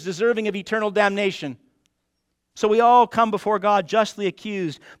smallest sin is deserving of eternal damnation. So we all come before God justly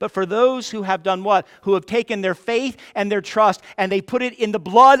accused. But for those who have done what? Who have taken their faith and their trust and they put it in the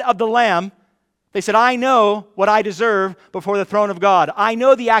blood of the Lamb. They said, I know what I deserve before the throne of God. I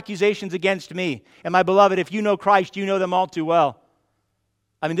know the accusations against me. And my beloved, if you know Christ, you know them all too well.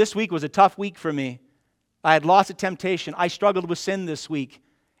 I mean, this week was a tough week for me. I had lots of temptation. I struggled with sin this week.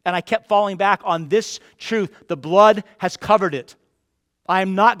 And I kept falling back on this truth. The blood has covered it. I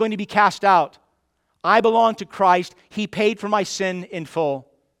am not going to be cast out. I belong to Christ. He paid for my sin in full.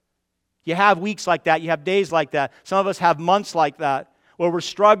 You have weeks like that. You have days like that. Some of us have months like that, where we're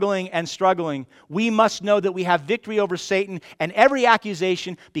struggling and struggling. We must know that we have victory over Satan and every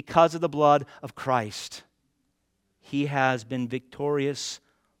accusation because of the blood of Christ. He has been victorious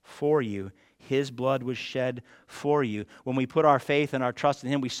for you. His blood was shed for you. When we put our faith and our trust in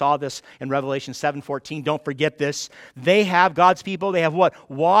Him, we saw this in Revelation 7:14. Don't forget this. They have, God's people, they have what?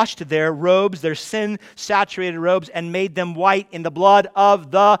 Washed their robes, their sin-saturated robes, and made them white in the blood of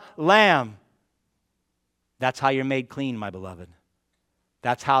the Lamb. That's how you're made clean, my beloved.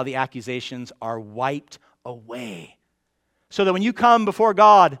 That's how the accusations are wiped away. So that when you come before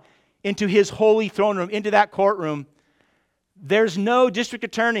God into His holy throne room, into that courtroom, there's no district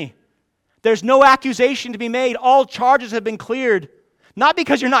attorney. There's no accusation to be made. All charges have been cleared. Not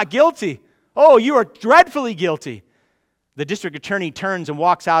because you're not guilty. Oh, you are dreadfully guilty. The district attorney turns and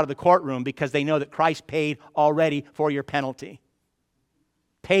walks out of the courtroom because they know that Christ paid already for your penalty.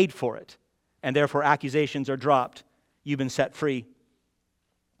 Paid for it. And therefore accusations are dropped. You've been set free.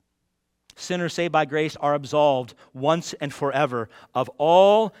 Sinners saved by grace are absolved once and forever of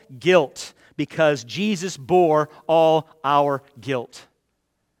all guilt because Jesus bore all our guilt.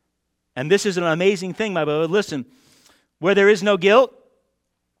 And this is an amazing thing, my beloved. Listen, where there is no guilt,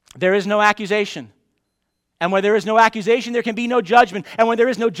 there is no accusation. And where there is no accusation, there can be no judgment. And when there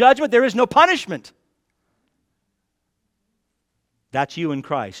is no judgment, there is no punishment. That's you in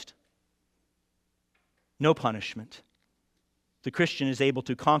Christ. No punishment. The Christian is able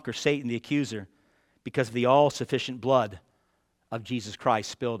to conquer Satan, the accuser, because of the all-sufficient blood of Jesus Christ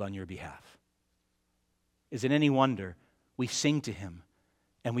spilled on your behalf. Is it any wonder we sing to Him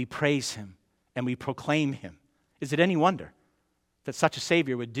and we praise Him and we proclaim Him? Is it any wonder that such a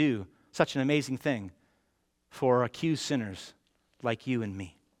Savior would do such an amazing thing for accused sinners like you and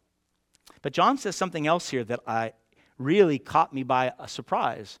me? But John says something else here that really caught me by a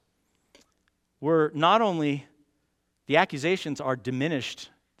surprise. Where not only the accusations are diminished,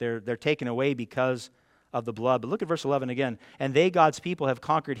 they're taken away because of the blood. But look at verse 11 again. And they, God's people, have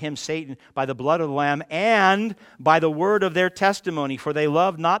conquered him, Satan, by the blood of the Lamb and by the word of their testimony, for they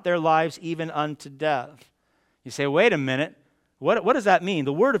loved not their lives even unto death. You say, wait a minute. What does that mean?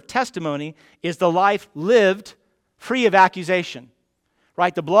 The word of testimony is the life lived free of accusation.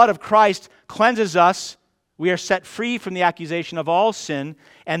 Right? The blood of Christ cleanses us. We are set free from the accusation of all sin.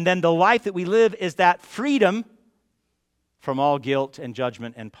 And then the life that we live is that freedom from all guilt and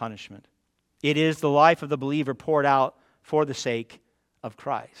judgment and punishment. It is the life of the believer poured out for the sake of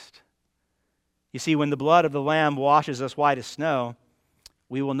Christ. You see, when the blood of the Lamb washes us white as snow,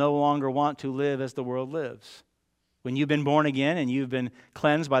 we will no longer want to live as the world lives. When you've been born again and you've been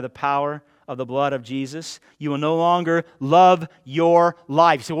cleansed by the power of the blood of Jesus, you will no longer love your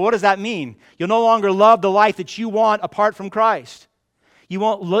life. So what does that mean? You'll no longer love the life that you want apart from Christ. You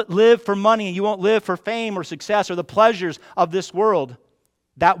won't live for money. You won't live for fame or success or the pleasures of this world.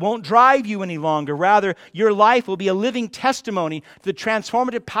 That won't drive you any longer. Rather, your life will be a living testimony to the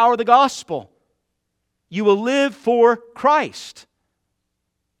transformative power of the gospel. You will live for Christ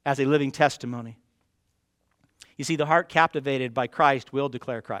as a living testimony. You see, the heart captivated by Christ will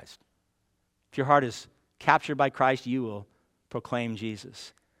declare Christ. If your heart is captured by Christ, you will proclaim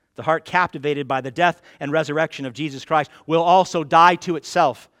Jesus. The heart captivated by the death and resurrection of Jesus Christ will also die to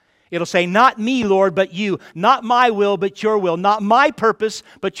itself. It'll say, not me, Lord, but you. Not my will, but your will. Not my purpose,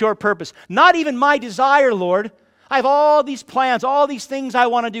 but your purpose. Not even my desire, Lord. I have all these plans, all these things I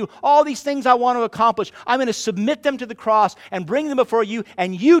want to do, all these things I want to accomplish. I'm going to submit them to the cross and bring them before you,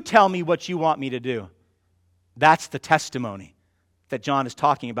 and you tell me what you want me to do. That's the testimony that John is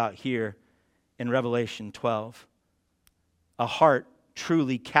talking about here in Revelation 12. A heart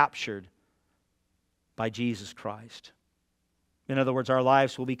truly captured by Jesus Christ. In other words, our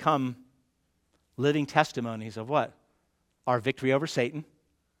lives will become living testimonies of what? Our victory over Satan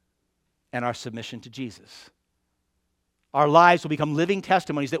and our submission to Jesus. Our lives will become living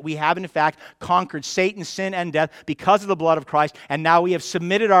testimonies that we have in fact conquered Satan, sin, and death because of the blood of Christ, and now we have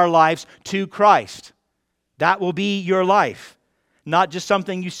submitted our lives to Christ. That will be your life. Not just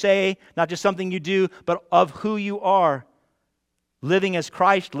something you say, not just something you do, but of who you are. Living as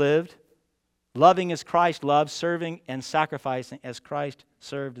Christ lived, loving as Christ loved, serving and sacrificing as Christ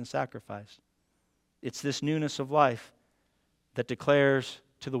served and sacrificed. It's this newness of life that declares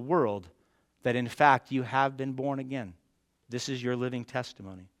to the world that in fact you have been born again. This is your living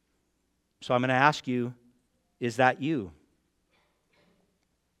testimony. So I'm going to ask you, is that you?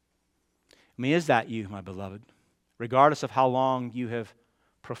 I mean, is that you, my beloved? Regardless of how long you have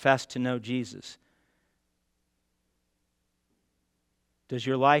professed to know Jesus, does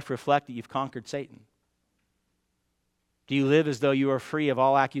your life reflect that you've conquered Satan? Do you live as though you are free of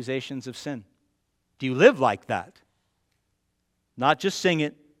all accusations of sin? Do you live like that? Not just sing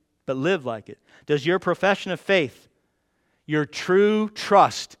it, but live like it. Does your profession of faith, your true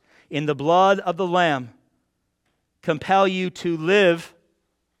trust in the blood of the Lamb, compel you to live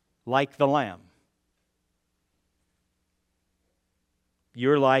like the Lamb?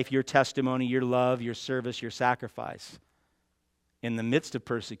 Your life, your testimony, your love, your service, your sacrifice in the midst of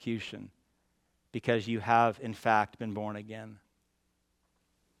persecution because you have in fact been born again.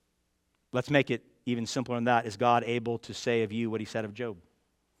 Let's make it even simpler than that. Is God able to say of you what he said of Job?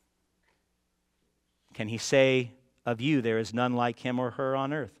 Can he say of you, there is none like him or her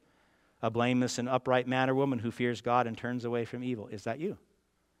on earth, a blameless and upright man or woman who fears God and turns away from evil? Is that you?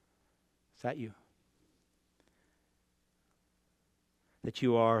 Is that you? That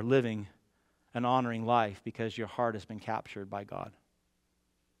you are living an honoring life because your heart has been captured by God.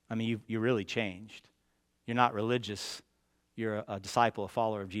 I mean, you really changed. You're not religious. You're a disciple, a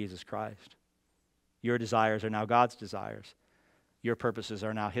follower of Jesus Christ. Your desires are now God's desires. Your purposes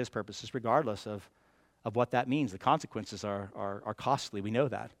are now his purposes, regardless of what that means. The consequences are costly. We know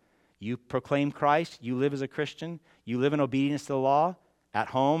that. You proclaim Christ. You live as a Christian. You live in obedience to the law, at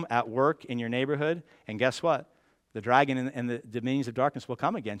home, at work, in your neighborhood. And guess what? The dragon and the dominions of darkness will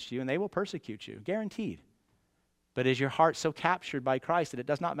come against you, and they will persecute you, guaranteed. But is your heart so captured by Christ that it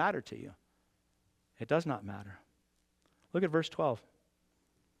does not matter to you? It does not matter. Look at verse 12.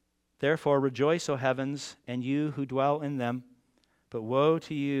 Therefore rejoice, O heavens, and you who dwell in them. But woe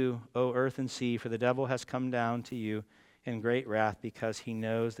to you, O earth and sea, for the devil has come down to you in great wrath because he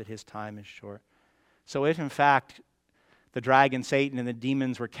knows that his time is short. So if in fact the dragon, Satan, and the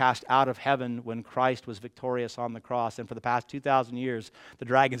demons were cast out of heaven when Christ was victorious on the cross, and for the past 2,000 years, the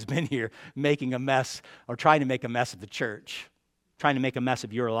dragon's been here making a mess, or trying to make a mess of the church, trying to make a mess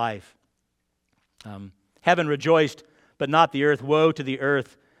of your life. Heaven rejoiced, but not the earth. Woe to the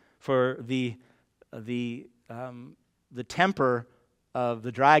earth, for the temper of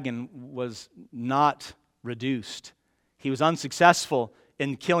the dragon was not reduced. He was unsuccessful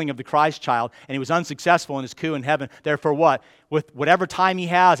in killing of the Christ child, and he was unsuccessful in his coup in heaven. Therefore what? With whatever time he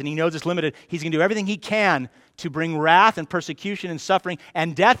has, and he knows it's limited, he's going to do everything he can to bring wrath and persecution and suffering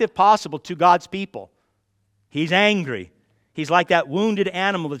and death, if possible, to God's people. He's angry. He's like that wounded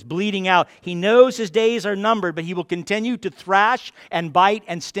animal that's bleeding out. He knows his days are numbered, but he will continue to thrash and bite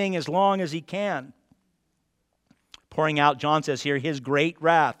and sting as long as he can. Pouring out, John says here, his great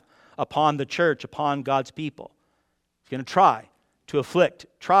wrath upon the church, upon God's people. He's going to try to afflict,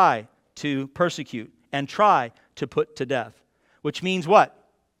 try to persecute, and try to put to death. Which means what?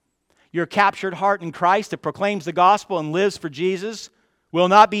 Your captured heart in Christ that proclaims the gospel and lives for Jesus will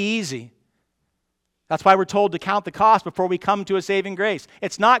not be easy. That's why we're told to count the cost before we come to a saving grace.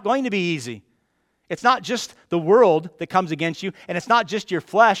 It's not going to be easy. It's not just the world that comes against you, and it's not just your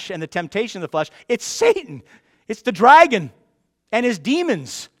flesh and the temptation of the flesh. It's Satan. It's the dragon and his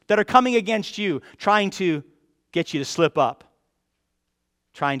demons that are coming against you, trying to get you to slip up,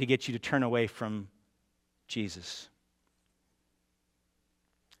 trying to get you to turn away from Jesus.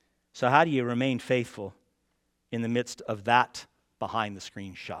 So how do you remain faithful in the midst of that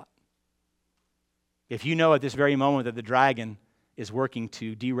behind-the-screen shot? If you know at this very moment that the dragon is working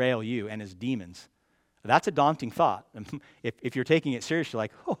to derail you and his demons, that's a daunting thought. If you're taking it seriously,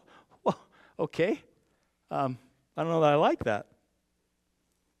 like, oh, well, okay, I don't know that I like that.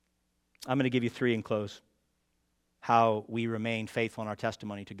 I'm going to give you 3 and close. How we remain faithful in our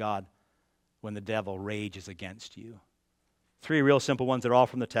testimony to God when the devil rages against you. 3 real simple ones that are all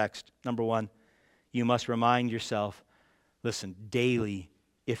from the text. Number 1, you must remind yourself, listen, daily,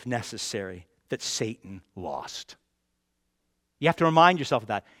 if necessary, that Satan lost. You have to remind yourself of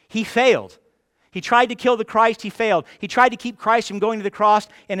that. He failed. He tried to kill the Christ. He failed. He tried to keep Christ from going to the cross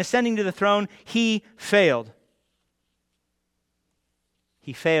and ascending to the throne. He failed.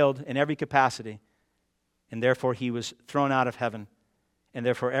 He failed in every capacity, and therefore he was thrown out of heaven, and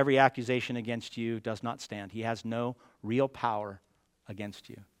therefore every accusation against you does not stand. He has no real power against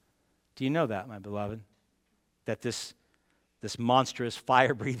you. Do you know that, my beloved? That this monstrous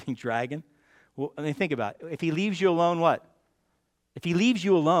fire-breathing dragon, well, I mean, think about it. If he leaves you alone, what? If he leaves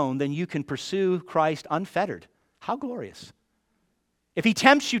you alone, then you can pursue Christ unfettered. How glorious. If he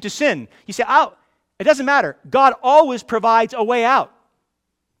tempts you to sin, you say, oh, it doesn't matter. God always provides a way out.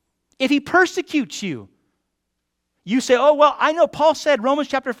 If he persecutes you, you say, oh, well, I know Paul said, Romans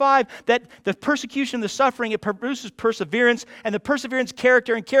chapter 5, that the persecution, the suffering, it produces perseverance, and the perseverance,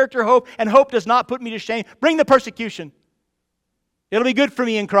 character, and character, hope, and hope does not put me to shame. Bring the persecution. It'll be good for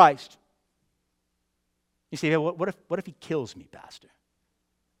me in Christ. You say, well, what if he kills me, Pastor?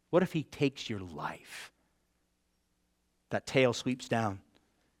 What if he takes your life? That tail sweeps down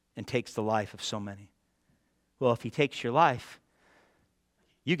and takes the life of so many. Well, if he takes your life,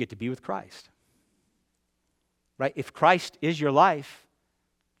 you get to be with Christ. Right? If Christ is your life,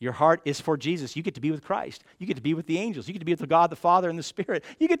 your heart is for Jesus, you get to be with Christ. You get to be with the angels. You get to be with the God, the Father, and the Spirit.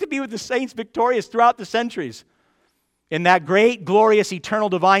 You get to be with the saints victorious throughout the centuries. In that great, glorious, eternal,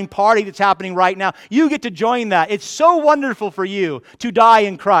 divine party that's happening right now, you get to join that. It's so wonderful for you to die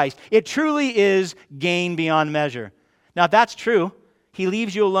in Christ. It truly is gain beyond measure. Now, if that's true, he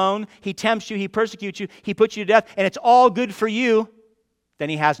leaves you alone, he tempts you, he persecutes you, he puts you to death, and it's all good for you, then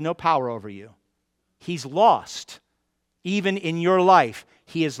he has no power over you. He's lost. Even in your life,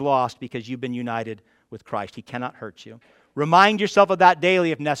 he is lost because you've been united with Christ. He cannot hurt you. Remind yourself of that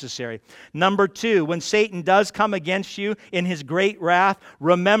daily if necessary. Number 2, when Satan does come against you in his great wrath,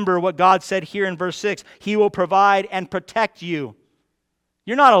 remember what God said here in verse 6. He will provide and protect you.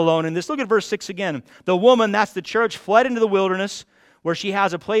 You're not alone in this. Look at verse 6 again. The woman, that's the church, fled into the wilderness where she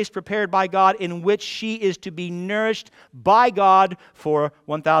has a place prepared by God in which she is to be nourished by God for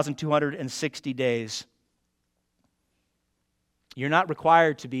 1,260 days. You're not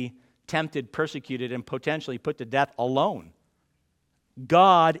required to be tempted, persecuted, and potentially put to death alone.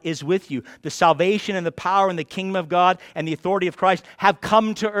 God is with you. The salvation and the power and the kingdom of God and the authority of Christ have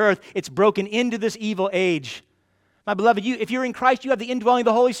come to earth. It's broken into this evil age. My beloved, if you're in Christ, you have the indwelling of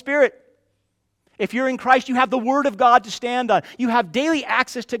the Holy Spirit. If you're in Christ, you have the Word of God to stand on. You have daily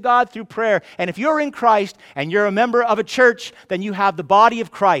access to God through prayer. And if you're in Christ and you're a member of a church, then you have the body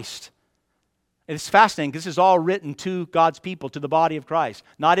of Christ. It's fascinating. This is all written to God's people, to the body of Christ,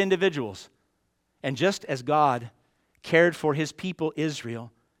 not individuals. And just as God cared for his people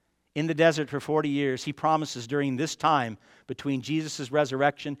Israel in the desert for 40 years, he promises during this time between Jesus'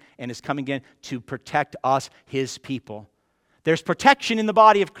 resurrection and his coming again to protect us, his people. There's protection in the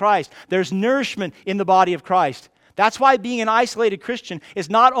body of Christ. There's nourishment in the body of Christ. That's why being an isolated Christian is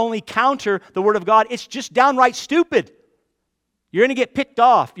not only counter the Word of God, it's just downright stupid. You're going to get picked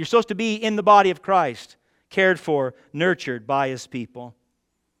off. You're supposed to be in the body of Christ, cared for, nurtured by his people.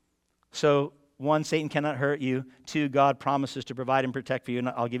 So, 1, Satan cannot hurt you. 2, God promises to provide and protect for you. And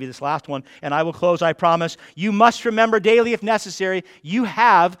I'll give you this last one, and I will close, I promise. You must remember daily, if necessary, you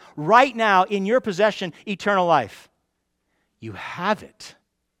have right now in your possession eternal life. You have it.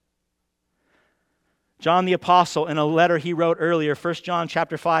 John the Apostle, in a letter he wrote earlier, 1 John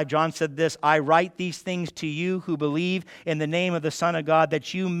chapter 5, John said this, I write these things to you who believe in the name of the Son of God,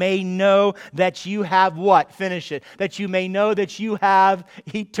 that you may know that you have what? Finish it. That you may know that you have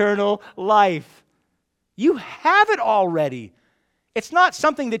eternal life. You have it already. It's not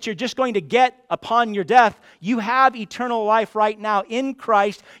something that you're just going to get upon your death. You have eternal life right now. In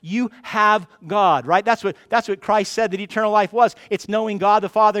Christ, you have God, right? That's what Christ said that eternal life was. It's knowing God the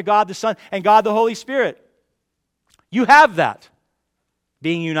Father, God the Son, and God the Holy Spirit. You have that,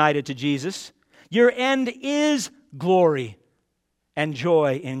 being united to Jesus. Your end is glory and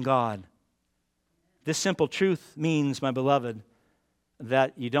joy in God. This simple truth means, my beloved,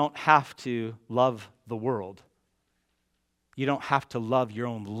 that you don't have to love the world. You don't have to love your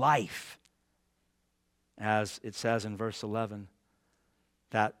own life, as it says in verse 11,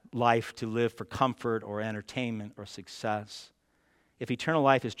 that life to live for comfort or entertainment or success. If eternal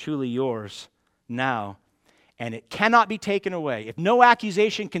life is truly yours now, and it cannot be taken away, if no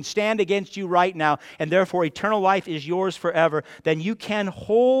accusation can stand against you right now, and therefore eternal life is yours forever, then you can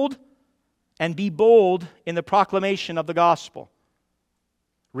hold and be bold in the proclamation of the gospel,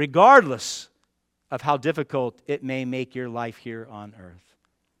 regardless of how difficult it may make your life here on earth.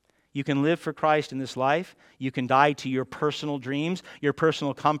 You can live for Christ in this life. You can die to your personal dreams, your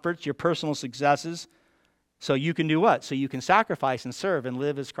personal comforts, your personal successes. So you can do what? So you can sacrifice and serve and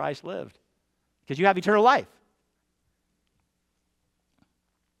live as Christ lived, because you have eternal life.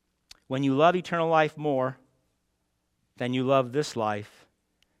 When you love eternal life more than you love this life,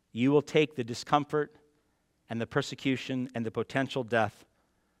 you will take the discomfort and the persecution and the potential death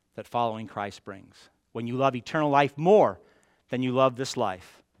that following Christ brings. When you love eternal life more than you love this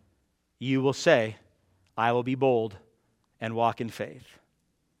life, you will say, I will be bold and walk in faith.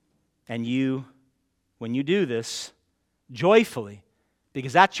 And you, when you do this joyfully,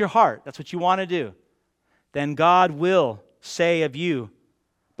 because that's your heart, that's what you want to do, then God will say of you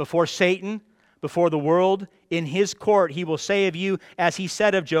before Satan, before the world, in His court, He will say of you, as He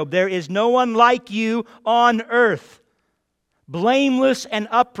said of Job, there is no one like you on earth, blameless and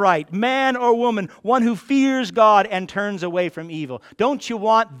upright, man or woman, one who fears God and turns away from evil. Don't you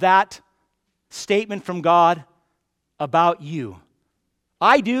want that statement from God about you?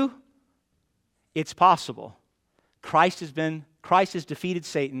 I do. It's possible. Christ has defeated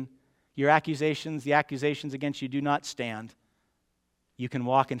Satan. The accusations against you do not stand. You can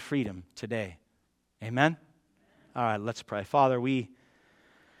walk in freedom today. Amen? All right, let's pray. Father, we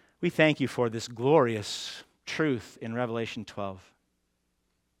thank you for this glorious truth in Revelation 12.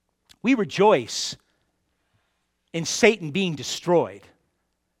 We rejoice in Satan being destroyed,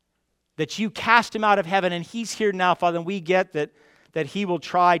 that you cast him out of heaven, and he's here now, Father, and we get that he will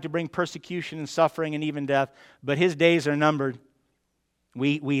try to bring persecution and suffering and even death, but his days are numbered.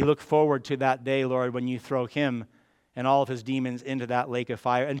 We look forward to that day, Lord, when you throw him and all of his demons into that lake of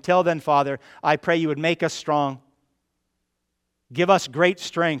fire. Until then, Father, I pray you would make us strong. Give us great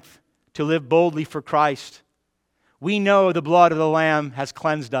strength to live boldly for Christ. We know the blood of the Lamb has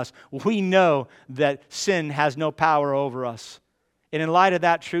cleansed us. We know that sin has no power over us. And in light of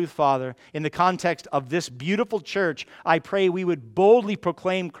that truth, Father, in the context of this beautiful church, I pray we would boldly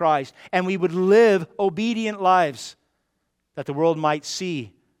proclaim Christ and we would live obedient lives, that the world might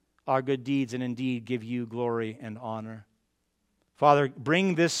see our good deeds and indeed give you glory and honor. Father,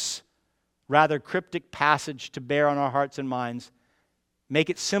 bring this rather cryptic passage to bear on our hearts and minds. Make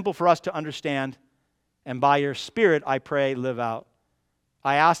it simple for us to understand, and by your Spirit, I pray, live out.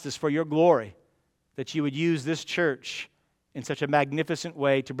 I ask this for your glory, that you would use this church in such a magnificent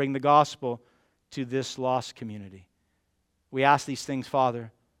way to bring the gospel to this lost community. We ask these things,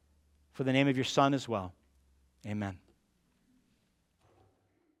 Father, for the name of your Son as well. Amen.